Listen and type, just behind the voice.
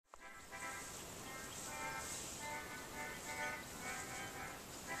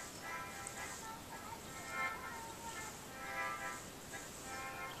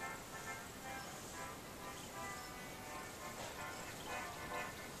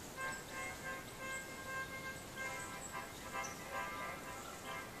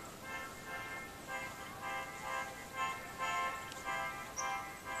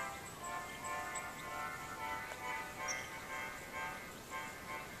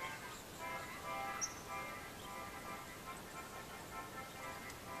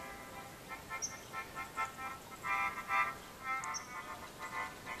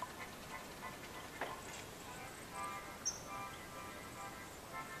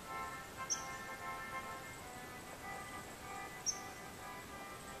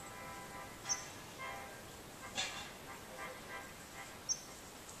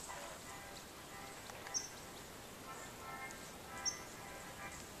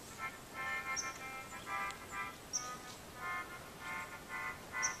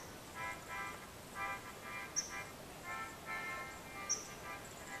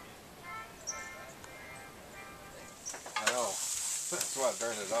That's why I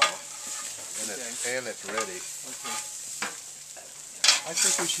turned it off. And it's ready. Okay. I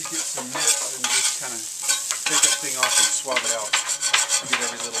think we should get some mitts and just kind of take that thing off and swab it out. Get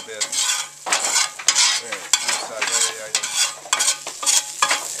every little bit. There. Inside. Yeah.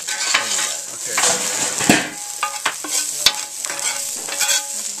 Okay.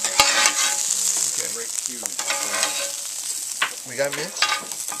 Okay. Right cube. We got mitts?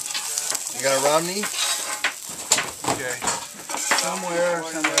 You got a Romney? Okay. Somewhere,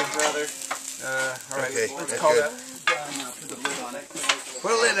 brother. All right. Okay, Let's that's call good. that. Put the lid on it.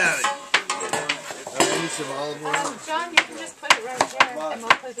 Put a lid on it. I need some olive oil. John, you can just put it right there, and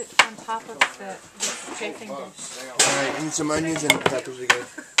we'll put it on top of the chafing dish. Alright, I need some onions and peppers again.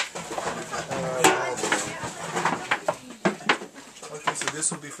 Okay, so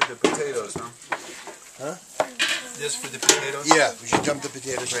this will be for the potatoes, huh? Huh? This for the potatoes? Yeah, we should dump the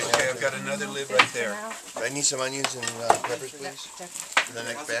potatoes right now. Okay, I've got another lid right there. I need some onions and peppers, please. For the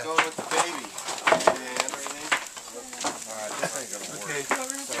next batch. Going with the baby. Alright, this ain't gonna work. Okay,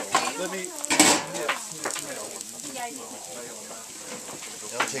 let me...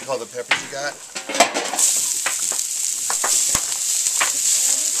 Now take all the peppers you got.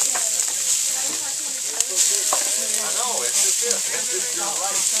 I know, it's just this. It's just your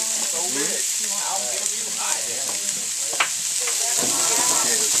right. It's so big. I'll give you high.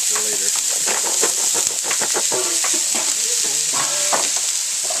 Potatoes for later.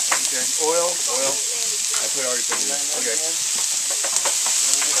 Okay, oil. I already put it in. Okay.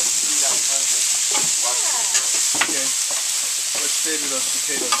 Okay. What state are those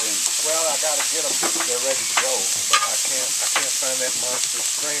potatoes in? Well, I gotta get them. They're ready to go, but I can't find that monster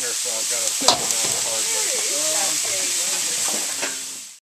strainer, so I've got to take them out of the hard way.